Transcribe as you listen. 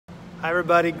Hi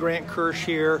everybody, Grant Kirsch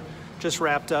here. Just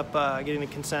wrapped up getting the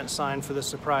consent signed for the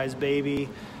surprise baby.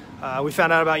 We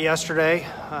found out about yesterday.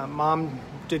 Mom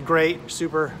did great,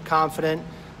 super confident.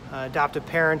 Adoptive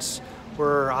parents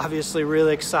were obviously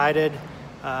really excited.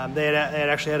 They had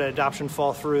actually had an adoption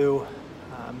fall through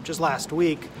just last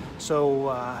week,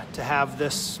 so to have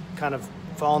this kind of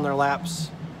fall in their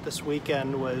laps this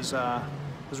weekend was a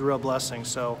real blessing.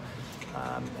 So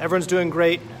everyone's doing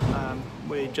great.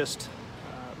 We just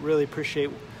really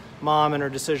appreciate Mom and her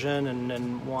decision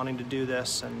and wanting to do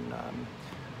this, and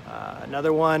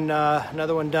another one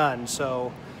done.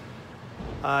 So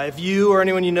if you or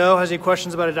anyone you know has any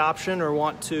questions about adoption or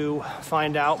want to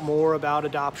find out more about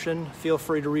adoption, feel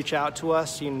free to reach out to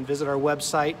us. You can visit our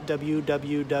website,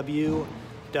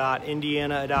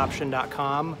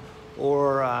 www.indianaadoption.com,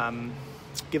 or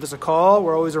give us a call.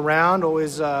 We're always around,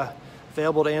 always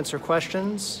available to answer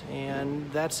questions,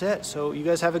 and that's it. So you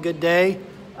guys have a good day.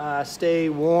 Stay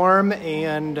warm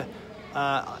and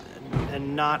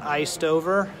not iced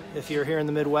over if you're here in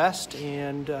the Midwest,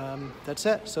 and that's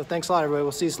it. So thanks a lot, everybody.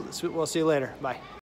 We'll see you later. Bye.